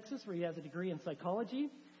University of Texas, where he has a degree in psychology.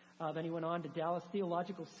 Then he went on to Dallas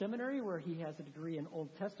Theological Seminary, where he has a degree in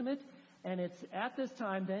Old Testament. And it's at this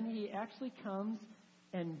time then he actually comes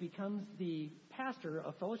and becomes the pastor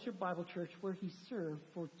of Fellowship Bible Church, where he served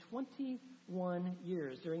for 21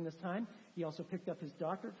 years. During this time, he also picked up his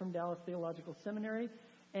doctorate from Dallas Theological Seminary,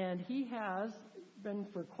 and he has been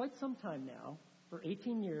for quite some time now, for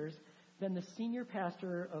 18 years, been the senior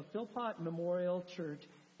pastor of Philpott Memorial Church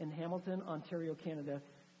in Hamilton, Ontario, Canada.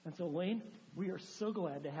 And so, Lane, we are so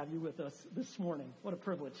glad to have you with us this morning. What a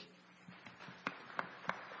privilege.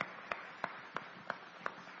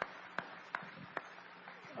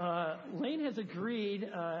 Lane has agreed.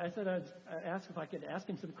 I said I'd ask if I could ask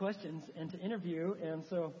him some questions and to interview. And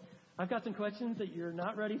so I've got some questions that you're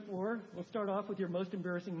not ready for. We'll start off with your most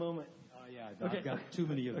embarrassing moment. Yeah, okay. I've got too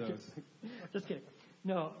many of those. Just kidding.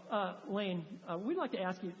 No, Lane, we'd like to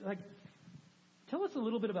ask you, Tell us a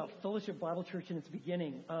little bit about Fellowship Bible Church in its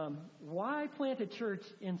beginning. Why plant a church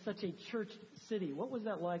in such a church city? What was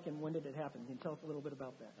that like, and when did it happen? Can you tell us a little bit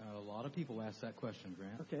about that? A lot of people ask that question,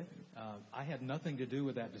 Grant. Okay. I had nothing to do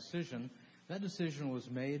with that decision. That decision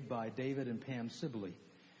was made by David and Pam Sibley.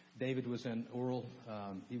 David was an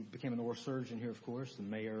he became an oral surgeon here, of course, the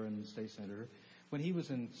mayor and state senator. When he was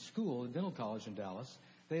in school at dental college in Dallas,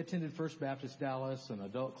 they attended First Baptist Dallas, an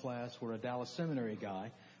adult class where a Dallas seminary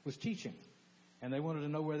guy was teaching. And they wanted to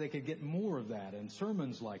know where they could get more of that and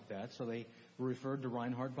sermons like that, so they were referred to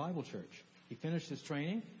Reinhardt Bible Church. He finished his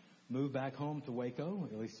training, moved back home to Waco,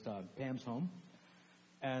 at least Pam's home,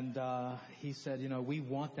 and he said, we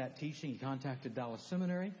want that teaching. He contacted Dallas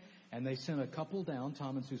Seminary, and they sent a couple down,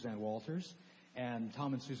 Tom and Suzanne Walters, and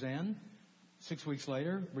Tom and Suzanne, 6 weeks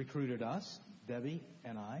later, recruited us, Debbie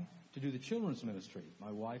and I, to do the children's ministry.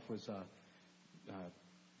 My wife was a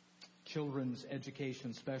children's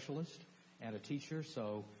education specialist and a teacher,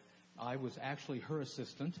 so I was actually her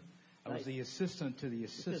assistant. I was the assistant to the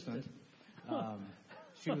assistant.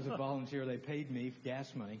 She was a volunteer. They paid me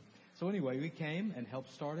gas money. So anyway, we came and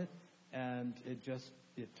helped start it, and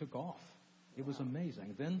it took off. It was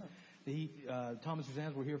amazing. Then Tom and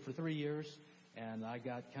Suzanne were here for 3 years, and I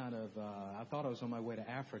got I thought I was on my way to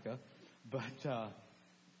Africa, but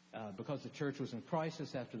because the church was in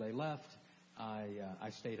crisis after they left, I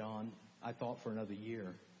stayed on, I thought, for another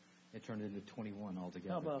year. It turned into 21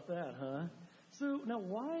 altogether. How about that, huh? So now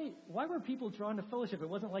why were people drawn to Fellowship? It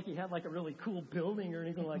wasn't like you had like a really cool building or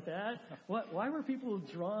anything like that. Why were people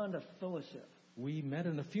drawn to Fellowship? We met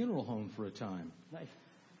in a funeral home for a time. Nice.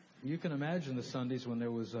 You can imagine the Sundays when there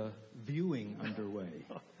was a viewing underway.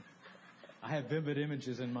 I have vivid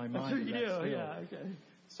images in my mind. I'm sure you do, still. yeah, okay.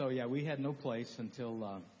 So we had no place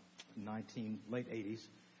until late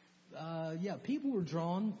 80s. People were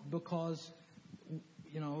drawn because,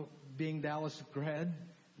 being Dallas grad,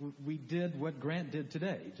 we did what Grant did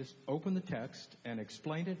today. Just open the text and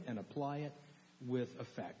explain it and apply it with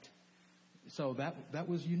effect. So that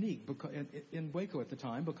was unique in Waco at the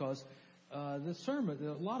time, because a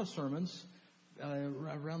lot of sermons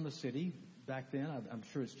around the city back then, I'm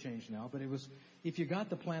sure it's changed now, but it was, if you got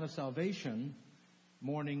the plan of salvation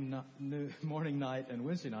morning, night, and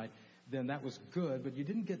Wednesday night, then that was good, but you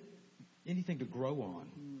didn't get anything to grow on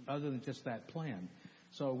other than just that plan.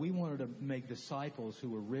 So we wanted to make disciples who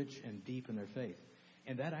were rich and deep in their faith.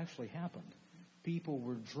 And that actually happened. People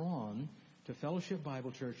were drawn to Fellowship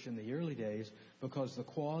Bible Church in the early days because the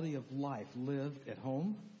quality of life lived at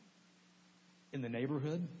home, in the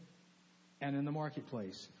neighborhood, and in the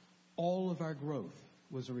marketplace. All of our growth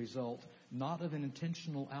was a result not of an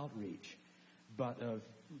intentional outreach, but of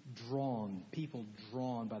people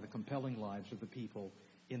drawn by the compelling lives of the people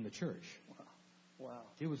in the church. Wow.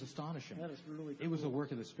 It was astonishing. That is really cool. It was a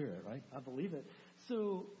work of the Spirit, right? I believe it.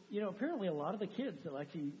 So, apparently a lot of the kids that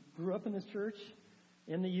actually grew up in this church,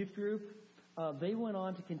 in the youth group, they went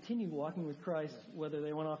on to continue walking with Christ, whether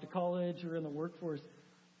they went off to college or in the workforce.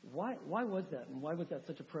 Why was that? And why was that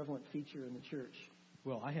such a prevalent feature in the church?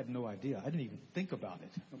 Well, I had no idea. I didn't even think about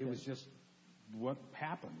it. Okay. It was just what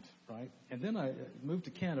happened, right? And then I moved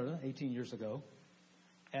to Canada 18 years ago.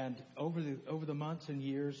 And over the months and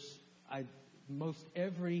years, most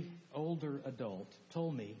every older adult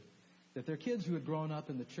told me that their kids who had grown up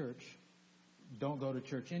in the church don't go to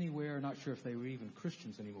church anywhere, not sure if they were even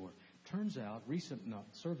Christians anymore. Turns out, recent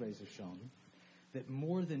surveys have shown that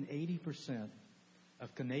more than 80%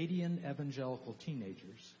 of Canadian evangelical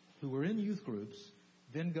teenagers who were in youth groups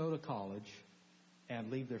then go to college and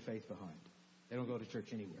leave their faith behind. They don't go to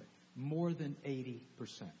church anywhere. More than 80%.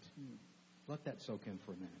 Let that soak in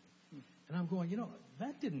for a minute. And I'm going,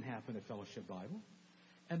 that didn't happen at Fellowship Bible.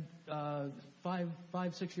 And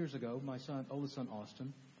 6 years ago, my oldest son,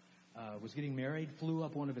 Austin, was getting married, flew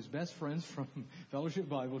up one of his best friends from Fellowship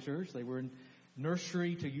Bible Church. They were in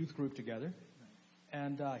nursery to youth group together.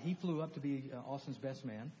 And he flew up to be Austin's best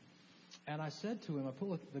man. And I said to him, I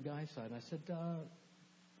pulled the guy aside, and I said,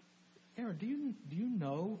 Aaron, do you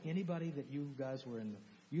know anybody that you guys were in the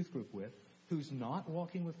youth group with who's not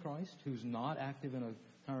walking with Christ, who's not active in a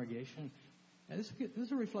congregation? And this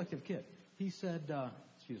is a reflective kid. He said,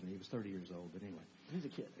 he was 30 years old, but anyway.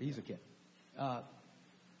 He's a kid.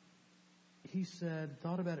 He said,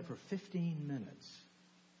 thought about it for 15 minutes.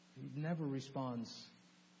 He never responds,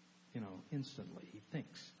 instantly. He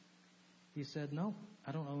thinks. He said, no,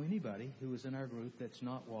 I don't know anybody who is in our group that's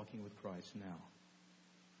not walking with Christ now.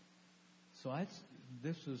 So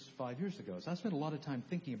this was 5 years ago. So I spent a lot of time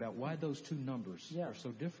thinking about why those two numbers are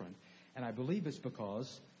so different. And I believe it's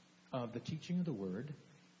because of the teaching of the Word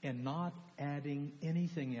and not adding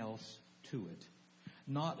anything else to it.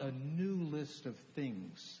 not a new list of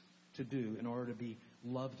things to do in order to be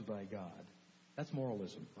loved by God. That's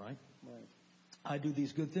moralism, right? Right. I do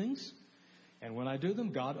these good things, and when I do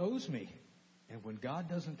them, God owes me. And when God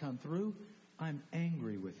doesn't come through, I'm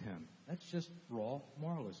angry with him. That's just raw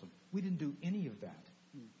moralism. We didn't do any of that.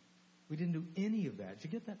 We didn't do any of that. Did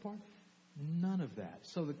you get that part? None of that.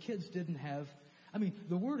 So the kids didn't have...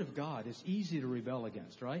 the Word of God is easy to rebel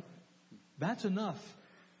against, right? That's enough.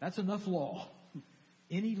 That's enough law.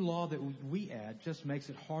 Any law that we add just makes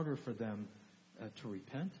it harder for them to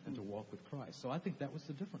repent and to walk with Christ. So I think that was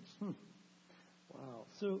the difference. Wow.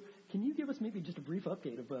 So can you give us maybe just a brief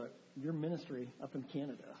update about your ministry up in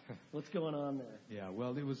Canada? What's going on there? Yeah,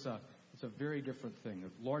 well, it's a very different thing.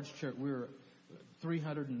 A large church, we're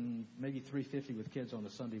 300 and maybe 350 with kids on a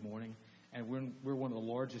Sunday morning, and we're one of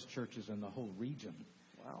the largest churches in the whole region.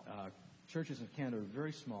 Wow. Churches in Canada are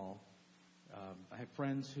very small. I have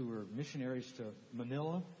friends who were missionaries to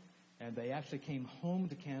Manila, and they actually came home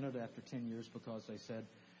to Canada after 10 years because they said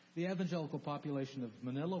the evangelical population of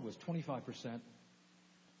Manila was 25%,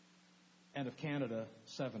 and of Canada,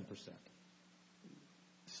 7%.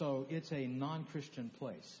 So it's a non-Christian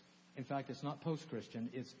place. In fact, it's not post-Christian,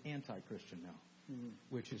 it's anti-Christian now,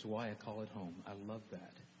 which is why I call it home. I love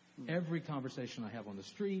that. Every conversation I have on the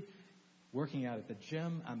street, working out at the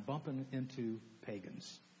gym, I'm bumping into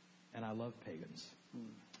pagans. And I love pagans.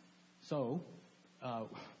 So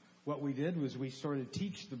what we did was we started to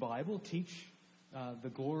teach the Bible, teach the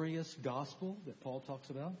glorious gospel that Paul talks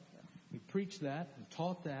about. We preached that and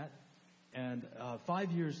taught that. And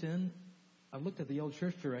 5 years in, I looked at the old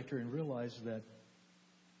church director and realized that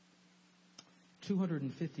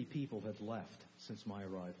 250 people had left since my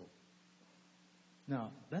arrival.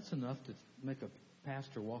 Now, that's enough to make a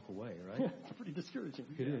pastor walk away, right? It's pretty discouraging.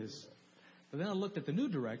 It is. But then I looked at the new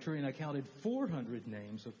directory and I counted 400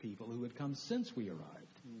 names of people who had come since we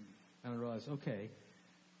arrived. And I realized, okay,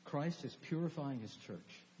 Christ is purifying his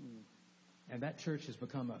church. And that church has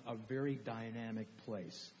become a very dynamic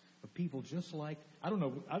place of people just like, I don't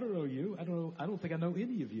know you. I don't think I know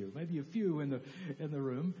any of you. Maybe a few in the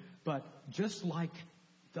room, but just like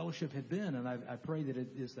fellowship had been, and I pray that it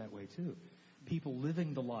is that way too. People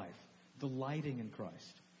living the life, delighting in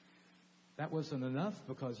Christ. That wasn't enough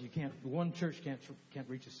because one church can't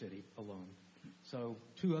reach a city alone. So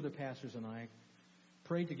 2 other pastors and I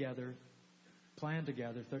prayed together, planned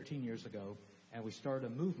together 13 years ago, and we started a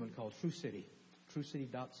movement called True City,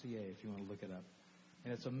 truecity.ca if you want to look it up.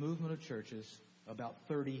 And it's a movement of churches, about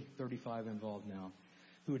 30, 35 involved now,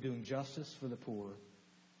 who are doing justice for the poor,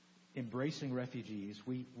 embracing refugees.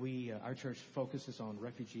 Our church focuses on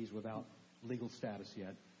refugees without legal status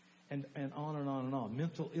yet. And on and on and on.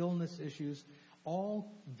 Mental illness issues, all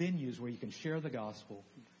venues where you can share the gospel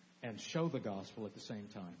and show the gospel at the same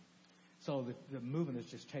time. So the movement has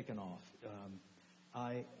just taken off.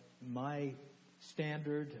 My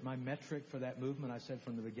standard, my metric for that movement, I said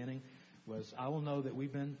from the beginning, was I will know that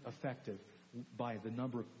we've been effective by the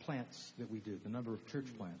number of plants that we do, the number of church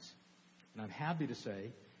plants. And I'm happy to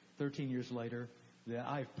say, 13 years later, that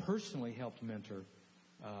I've personally helped mentor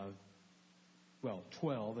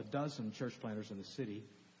 12, a dozen church planters in the city.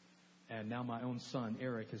 And now my own son,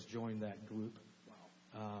 Eric, has joined that group.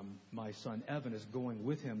 My son, Evan, is going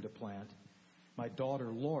with him to plant. My daughter,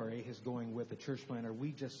 Lori, is going with a church planter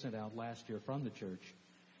we just sent out last year from the church.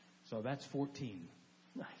 So that's 14.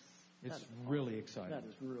 Nice. It's really exciting. That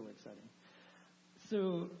is really exciting.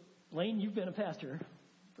 So, Lane, you've been a pastor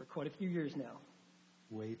for quite a few years now.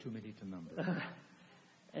 Way too many to number.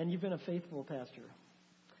 And you've been a faithful pastor.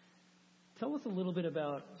 Tell us a little bit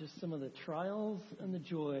about just some of the trials and the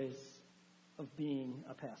joys of being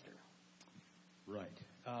a pastor. Right.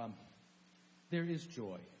 There is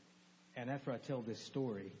joy. And after I tell this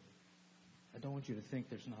story, I don't want you to think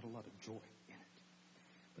there's not a lot of joy in it.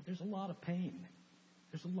 But there's a lot of pain.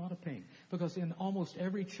 There's a lot of pain. Because in almost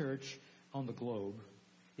every church on the globe,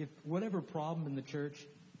 if whatever problem in the church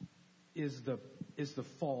is the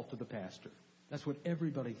fault of the pastor. That's what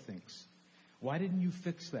everybody thinks. Why didn't you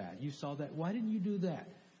fix that? You saw that. Why didn't you do that?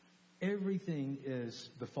 Everything is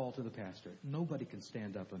the fault of the pastor. Nobody can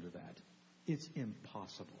stand up under that. It's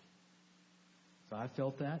impossible. So I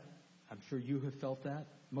felt that. I'm sure you have felt that.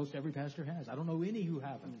 Most every pastor has. I don't know any who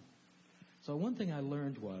haven't. So one thing I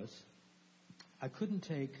learned was I couldn't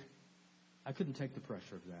take the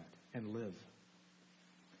pressure of that and live.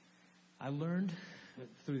 I learned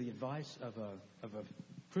through the advice of a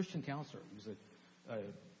Christian counselor. He was a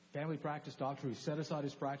family practice doctor who set aside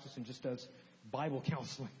his practice and just does Bible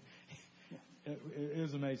counseling. It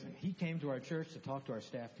was amazing. He came to our church to talk to our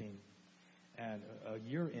staff team, and a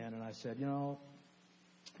year in, and I said,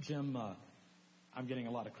 Jim, I'm getting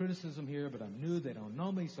a lot of criticism here, but I'm new. They don't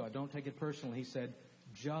know me, so I don't take it personally. He said,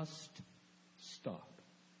 just stop.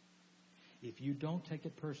 If you don't take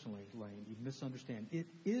it personally, Lane, you misunderstand. It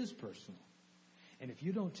is personal. And if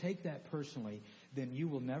you don't take that personally, then you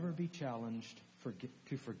will never be challenged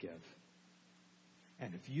to forgive.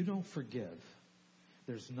 And if you don't forgive,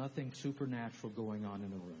 there's nothing supernatural going on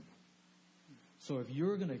in the room. So if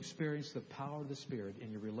you're going to experience the power of the Spirit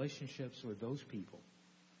in your relationships with those people,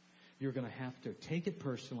 you're going to have to take it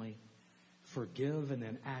personally, forgive, and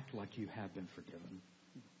then act like you have been forgiven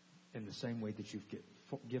in the same way that you've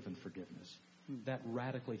given forgiveness. That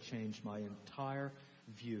radically changed my entire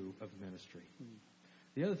view of ministry.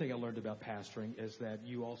 The other thing I learned about pastoring is that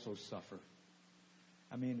you also suffer.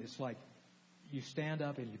 I mean, it's like you stand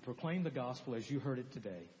up and you proclaim the gospel as you heard it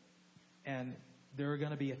today, and there are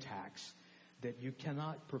going to be attacks that you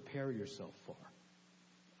cannot prepare yourself for.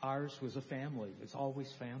 Ours was a family. It's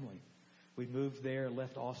always family. We moved there,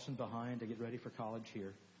 left Austin behind to get ready for college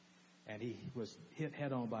here, and he was hit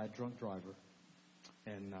head-on by a drunk driver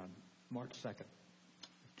on March 2nd,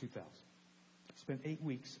 2000. Spent 8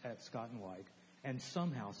 weeks at Scott and White and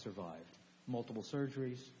somehow survived. Multiple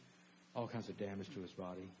surgeries, all kinds of damage to his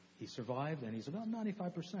body. He survived, and he's about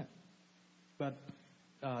 95%. But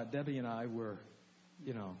Debbie and I were,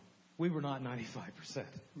 we were not 95%.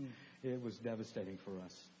 It was devastating for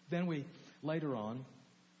us. Then later on,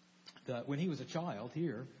 when he was a child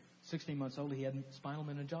here, 16 months old, he had spinal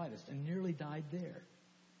meningitis and nearly died there.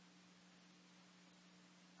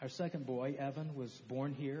 Our second boy, Evan, was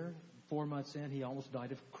born here. 4 months in, he almost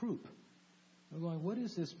died of croup. We're going, what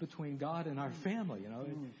is this between God and our family?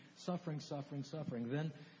 Suffering.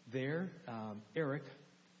 Then Eric,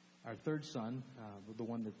 our third son, the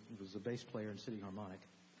one that was a bass player in City Harmonic,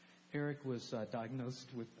 Eric was diagnosed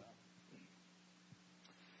with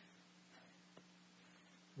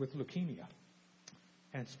leukemia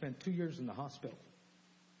and spent 2 years in the hospital.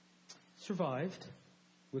 Survived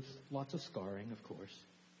with lots of scarring, of course.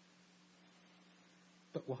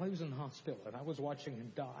 But while he was in the hospital, and I was watching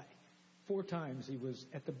him die, 4 times he was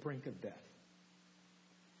at the brink of death.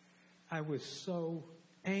 I was so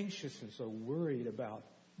anxious and so worried about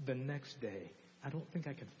the next day. I don't think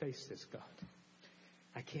I can face this, God.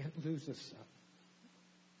 I can't lose this son.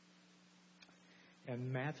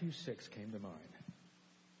 And Matthew 6 came to mind.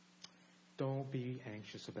 Don't be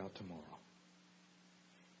anxious about tomorrow.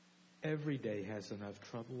 Every day has enough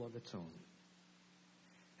trouble of its own.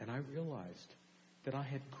 And I realized that I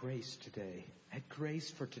had grace today. I had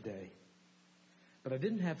grace for today. But I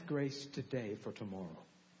didn't have grace today for tomorrow.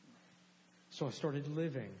 So I started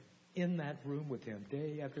living in that room with him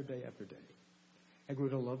day after day after day. I grew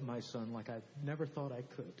to love my son like I never thought I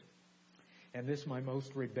could. And this, my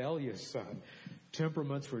most rebellious son,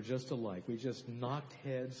 temperaments were just alike. We just knocked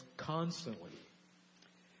heads constantly.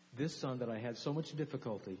 This son that I had so much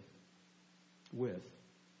difficulty with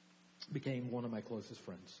became one of my closest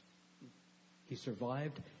friends. He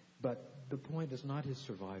survived, but the point is not his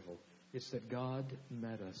survival. It's that God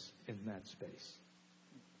met us in that space.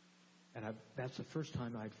 And that's the first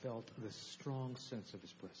time I felt this strong sense of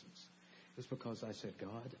his presence. It was because I said,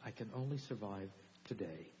 God, I can only survive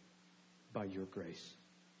today by your grace.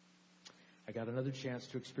 I got another chance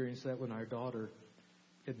to experience that when our daughter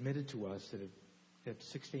admitted to us that at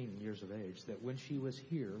 16 years of age, that when she was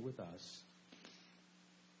here with us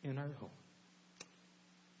in our home,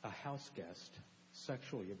 a house guest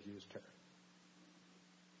sexually abused her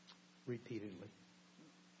repeatedly.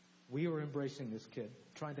 We were embracing this kid,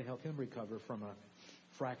 trying to help him recover from a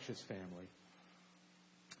fractious family.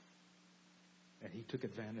 And he took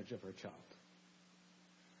advantage of our child.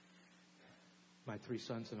 My 3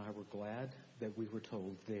 sons and I were glad that we were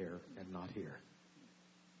told there and not here.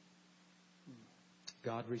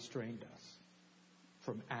 God restrained us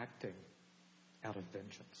from acting out of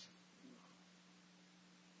vengeance.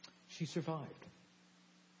 She survived.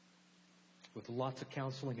 With lots of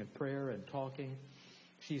counseling and prayer and talking,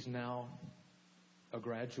 she's now a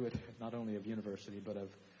graduate not only of university but of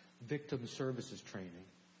victim services training.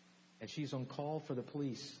 And she's on call for the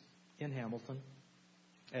police in Hamilton.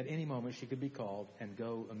 At any moment she could be called and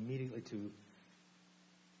go immediately to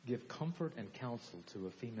give comfort and counsel to a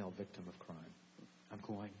female victim of crime. I'm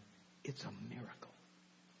going, it's a miracle.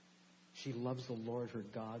 She loves the Lord her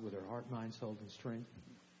God with her heart, mind, soul, and strength.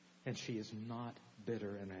 And she is not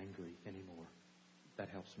bitter and angry anymore. That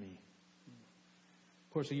helps me.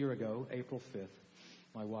 Of course, a year ago, April 5th,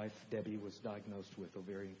 my wife, Debbie, was diagnosed with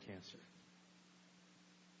ovarian cancer.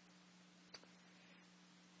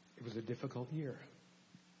 It was a difficult year.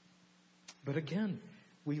 But again,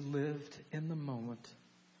 we lived in the moment.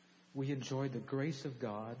 We enjoyed the grace of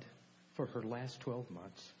God. for her last 12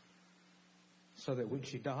 months, so that when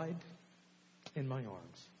she died in my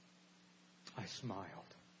arms, I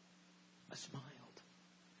smiled. I smiled.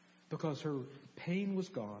 Because her pain was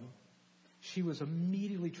gone. She was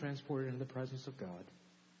immediately transported into the presence of God.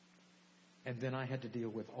 And then I had to deal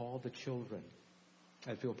with all the children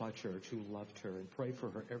at Philippi Church who loved her and prayed for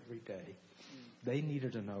her every day. They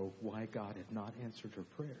needed to know why God had not answered her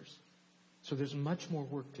prayers. So there's much more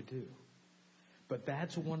work to do. But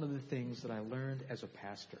that's one of the things that I learned as a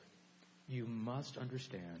pastor. You must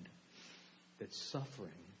understand that suffering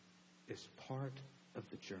is part of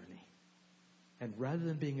the journey. And rather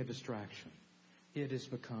than being a distraction, it has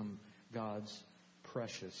become God's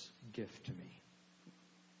precious gift to me.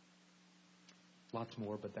 Lots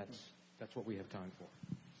more, but that's what we have time for.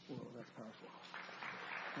 Whoa, that's powerful.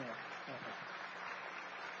 Yeah.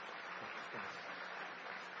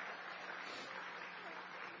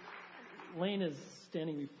 Lane is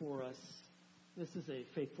standing before us. This is a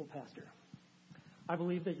faithful pastor. I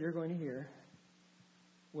believe that you're going to hear,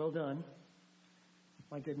 "Well done,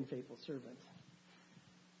 my good and faithful servant."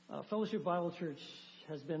 Fellowship Bible Church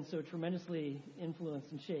has been so tremendously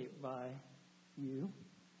influenced and shaped by you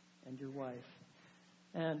and your wife.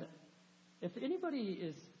 And if anybody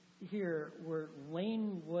is here where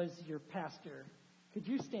Lane was your pastor, could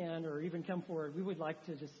you stand or even come forward? We would like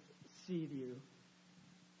to just see you.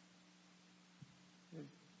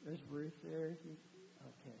 There's Ruth there.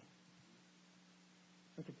 Okay.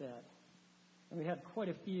 Look at that. And we had quite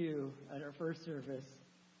a few at our first service.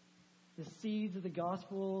 The seeds of the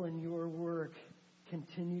gospel and your work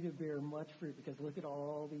continue to bear much fruit, because look at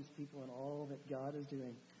all these people and all that God is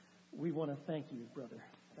doing. We want to thank you, brother.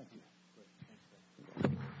 Thank you.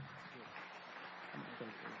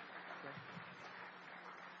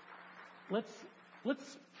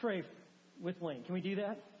 Let's pray with Lane. Can we do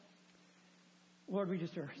that? Lord, we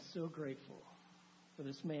just are so grateful for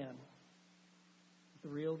this man. The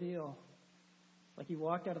real deal. Like he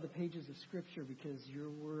walked out of the pages of Scripture because your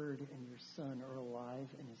word and your Son are alive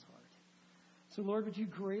in his heart. So, Lord, would you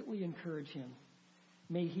greatly encourage him?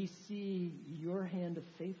 May he see your hand of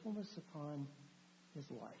faithfulness upon his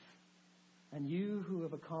life. And you who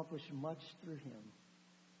have accomplished much through him,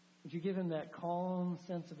 would you give him that calm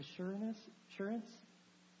sense of assurance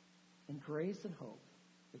and grace and hope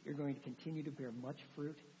that you're going to continue to bear much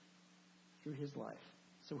fruit through his life.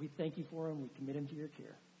 So we thank you for him. We commit him to your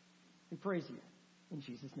care. We praise you in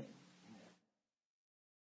Jesus' name.